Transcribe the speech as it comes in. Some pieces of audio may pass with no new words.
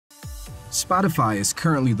Spotify is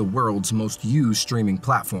currently the world's most used streaming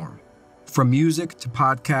platform. From music to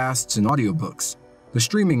podcasts and audiobooks, the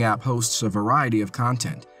streaming app hosts a variety of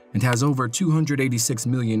content and has over 286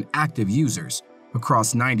 million active users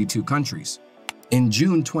across 92 countries. In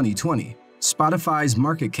June 2020, Spotify's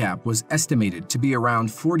market cap was estimated to be around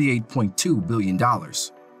 $48.2 billion.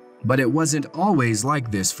 But it wasn't always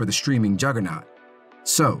like this for the streaming juggernaut.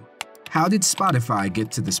 So, how did Spotify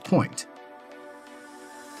get to this point?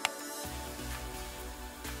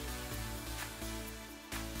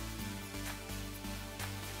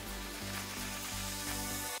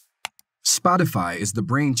 Spotify is the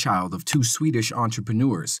brainchild of two Swedish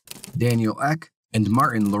entrepreneurs, Daniel Ek and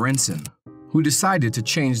Martin Lorentzon, who decided to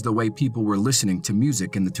change the way people were listening to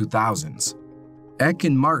music in the 2000s. Ek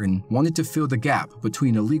and Martin wanted to fill the gap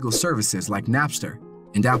between illegal services like Napster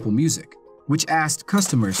and Apple Music, which asked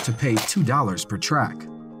customers to pay $2 per track.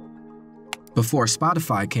 Before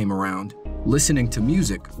Spotify came around, listening to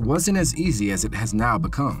music wasn't as easy as it has now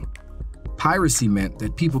become. Piracy meant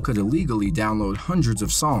that people could illegally download hundreds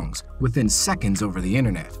of songs within seconds over the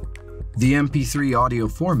internet. The MP3 audio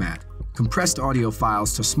format compressed audio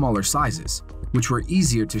files to smaller sizes, which were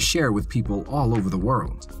easier to share with people all over the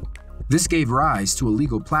world. This gave rise to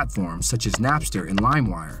illegal platforms such as Napster and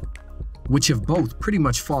LimeWire, which have both pretty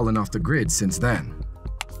much fallen off the grid since then.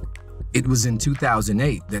 It was in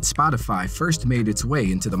 2008 that Spotify first made its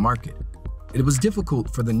way into the market. It was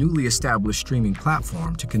difficult for the newly established streaming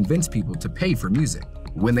platform to convince people to pay for music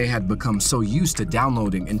when they had become so used to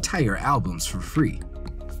downloading entire albums for free.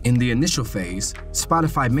 In the initial phase,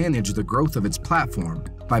 Spotify managed the growth of its platform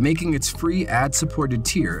by making its free ad-supported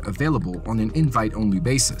tier available on an invite-only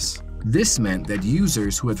basis. This meant that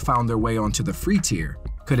users who had found their way onto the free tier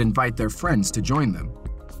could invite their friends to join them.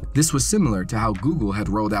 This was similar to how Google had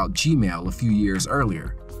rolled out Gmail a few years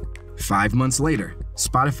earlier. 5 months later,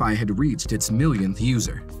 Spotify had reached its millionth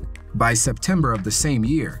user. By September of the same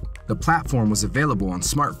year, the platform was available on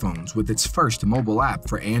smartphones with its first mobile app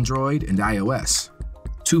for Android and iOS.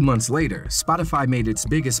 2 months later, Spotify made its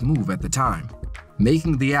biggest move at the time,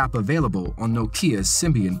 making the app available on Nokia's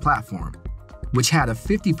Symbian platform, which had a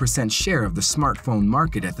 50% share of the smartphone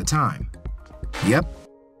market at the time. Yep,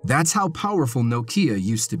 that's how powerful Nokia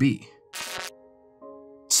used to be.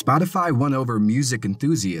 Spotify won over music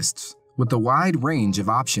enthusiasts with the wide range of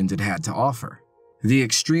options it had to offer. The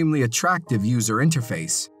extremely attractive user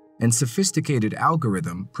interface and sophisticated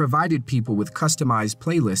algorithm provided people with customized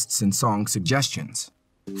playlists and song suggestions.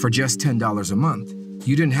 For just $10 a month,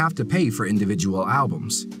 you didn't have to pay for individual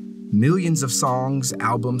albums. Millions of songs,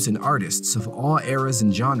 albums, and artists of all eras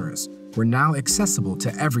and genres were now accessible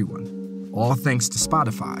to everyone, all thanks to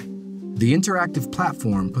Spotify. The interactive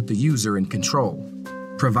platform put the user in control,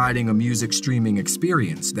 providing a music streaming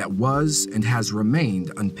experience that was and has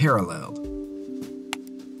remained unparalleled.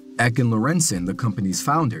 Ek and Lorentzon, the company's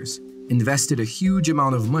founders, invested a huge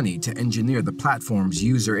amount of money to engineer the platform's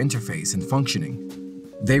user interface and functioning.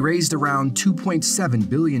 They raised around $2.7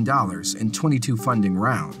 billion in 22 funding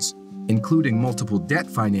rounds, including multiple debt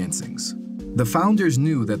financings. The founders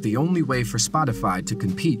knew that the only way for Spotify to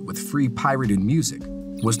compete with free pirated music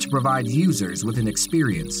was to provide users with an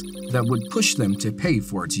experience that would push them to pay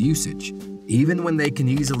for its usage, even when they can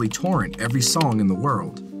easily torrent every song in the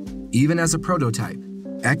world. Even as a prototype,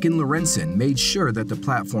 Ek and Lorentzon made sure that the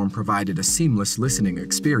platform provided a seamless listening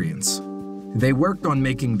experience. They worked on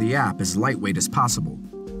making the app as lightweight as possible,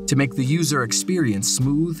 to make the user experience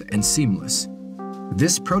smooth and seamless.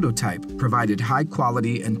 This prototype provided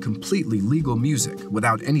high-quality and completely legal music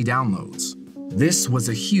without any downloads. This was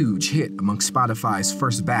a huge hit among Spotify's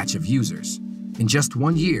first batch of users. In just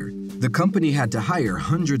 1 year, the company had to hire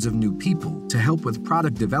hundreds of new people to help with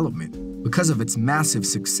product development because of its massive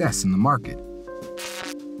success in the market.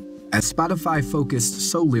 As Spotify focused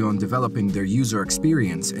solely on developing their user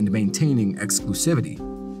experience and maintaining exclusivity,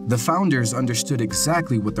 the founders understood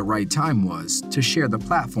exactly what the right time was to share the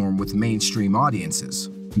platform with mainstream audiences.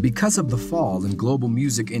 Because of the fall in global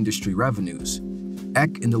music industry revenues,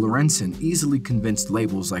 Ek and Lorentzon easily convinced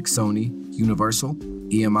labels like Sony, Universal,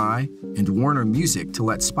 EMI, and Warner Music to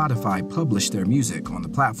let Spotify publish their music on the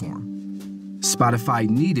platform. Spotify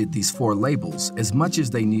needed these 4 labels as much as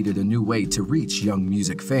they needed a new way to reach young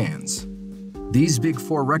music fans. These big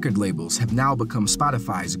 4 record labels have now become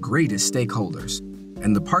Spotify's greatest stakeholders,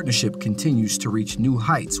 and the partnership continues to reach new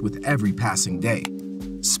heights with every passing day.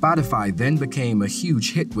 Spotify then became a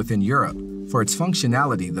huge hit within Europe for its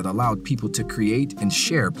functionality that allowed people to create and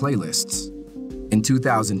share playlists. In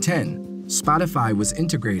 2010, Spotify was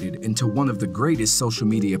integrated into one of the greatest social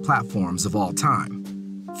media platforms of all time,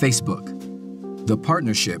 Facebook. The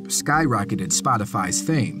partnership skyrocketed Spotify's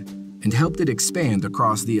fame and helped it expand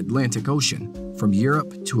across the Atlantic Ocean from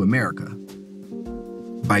Europe to America.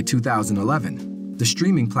 By 2011, the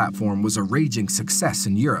streaming platform was a raging success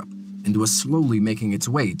in Europe and was slowly making its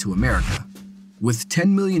way to America. With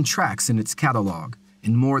 10 million tracks in its catalog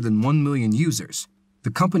and more than 1 million users,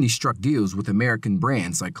 the company struck deals with American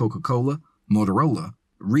brands like Coca-Cola, Motorola,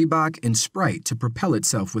 Reebok, and Sprite to propel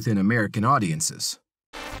itself within American audiences.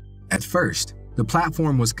 At first, the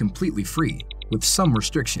platform was completely free, with some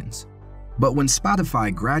restrictions. But when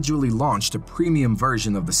Spotify gradually launched a premium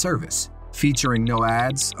version of the service, featuring no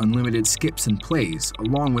ads, unlimited skips and plays,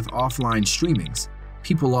 along with offline streamings,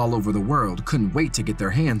 people all over the world couldn't wait to get their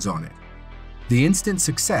hands on it. The instant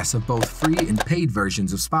success of both free and paid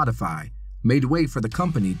versions of Spotify made way for the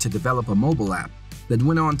company to develop a mobile app that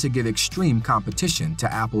went on to give extreme competition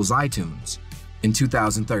to Apple's iTunes. In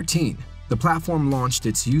 2013, the platform launched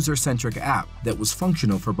its user-centric app that was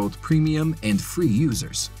functional for both premium and free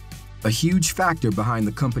users. A huge factor behind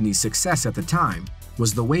the company's success at the time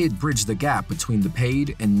was the way it bridged the gap between the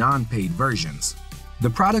paid and non-paid versions. The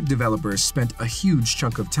product developers spent a huge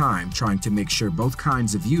chunk of time trying to make sure both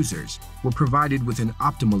kinds of users were provided with an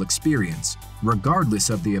optimal experience, regardless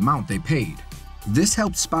of the amount they paid. This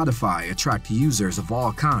helped Spotify attract users of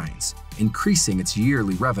all kinds, increasing its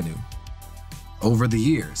yearly revenue. Over the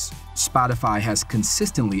years, Spotify has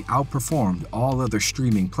consistently outperformed all other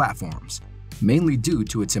streaming platforms, mainly due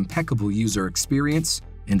to its impeccable user experience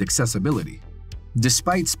and accessibility.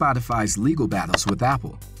 Despite Spotify's legal battles with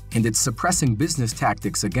Apple and its suppressing business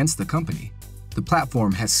tactics against the company, the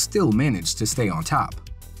platform has still managed to stay on top.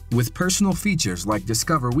 With personal features like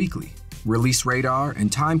Discover Weekly, Release Radar,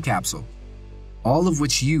 and Time Capsule, all of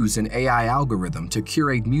which use an AI algorithm to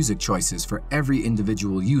curate music choices for every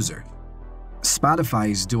individual user,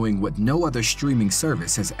 Spotify is doing what no other streaming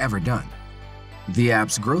service has ever done. The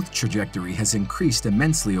app's growth trajectory has increased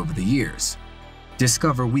immensely over the years.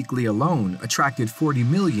 Discover Weekly alone attracted 40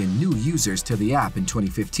 million new users to the app in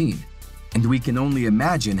 2015, and we can only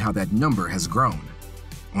imagine how that number has grown.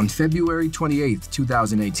 On February 28,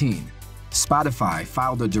 2018, Spotify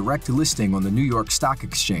filed a direct listing on the New York Stock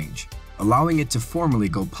Exchange, allowing it to formally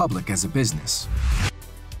go public as a business.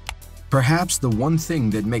 Perhaps the one thing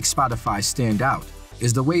that makes Spotify stand out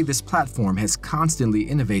is the way this platform has constantly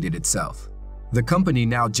innovated itself. The company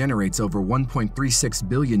now generates over $1.36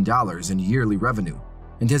 billion in yearly revenue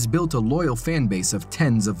and has built a loyal fan base of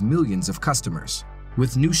tens of millions of customers.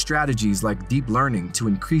 With new strategies like deep learning to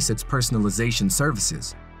increase its personalization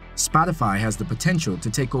services, Spotify has the potential to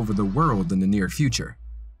take over the world in the near future.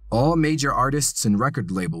 All major artists and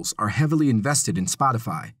record labels are heavily invested in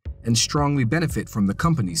Spotify and strongly benefit from the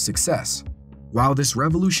company's success. While this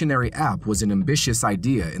revolutionary app was an ambitious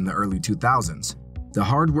idea in the early 2000s, the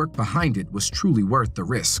hard work behind it was truly worth the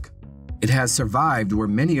risk. It has survived where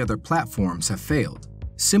many other platforms have failed,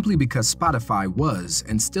 simply because Spotify was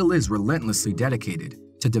and still is relentlessly dedicated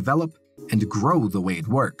to develop and grow the way it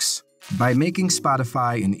works. By making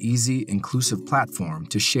Spotify an easy, inclusive platform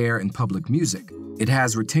to share and public music, it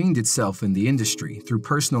has retained itself in the industry through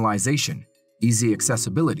personalization, easy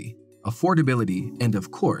accessibility, affordability, and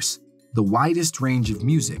of course, the widest range of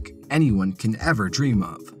music anyone can ever dream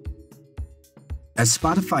of. As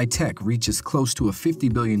Spotify tech reaches close to a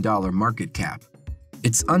 $50 billion market cap,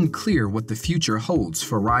 it's unclear what the future holds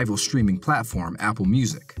for rival streaming platform Apple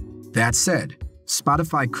Music. That said,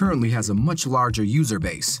 Spotify currently has a much larger user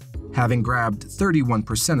base, having grabbed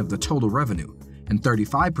 31% of the total revenue and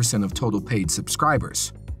 35% of total paid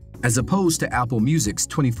subscribers, as opposed to Apple Music's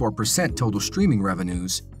 24% total streaming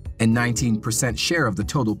revenues and 19% share of the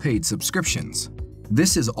total paid subscriptions.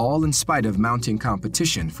 This is all in spite of mounting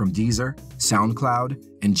competition from Deezer, SoundCloud,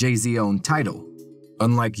 and Jay-Z-owned Tidal.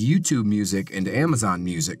 Unlike YouTube Music and Amazon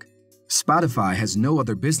Music, Spotify has no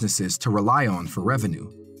other businesses to rely on for revenue,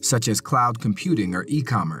 such as cloud computing or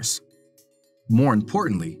e-commerce. More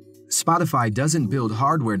importantly, Spotify doesn't build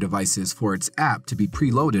hardware devices for its app to be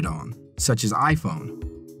preloaded on, such as iPhone.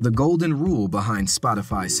 The golden rule behind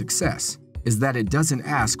Spotify's success is that it doesn't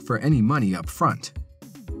ask for any money up front.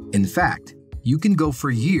 In fact, you can go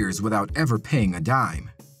for years without ever paying a dime.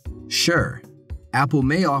 Sure, Apple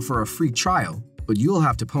may offer a free trial, but you'll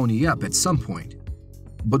have to pony up at some point.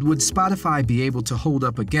 But would Spotify be able to hold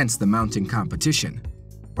up against the mounting competition?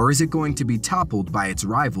 Or is it going to be toppled by its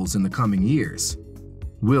rivals in the coming years?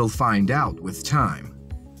 We'll find out with time.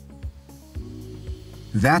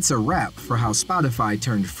 That's a wrap for how Spotify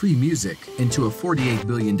turned free music into a $48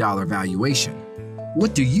 billion valuation.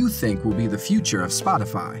 What do you think will be the future of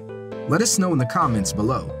Spotify? Let us know in the comments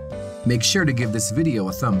below. Make sure to give this video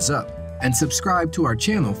a thumbs up and subscribe to our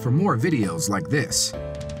channel for more videos like this.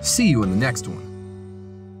 See you in the next one.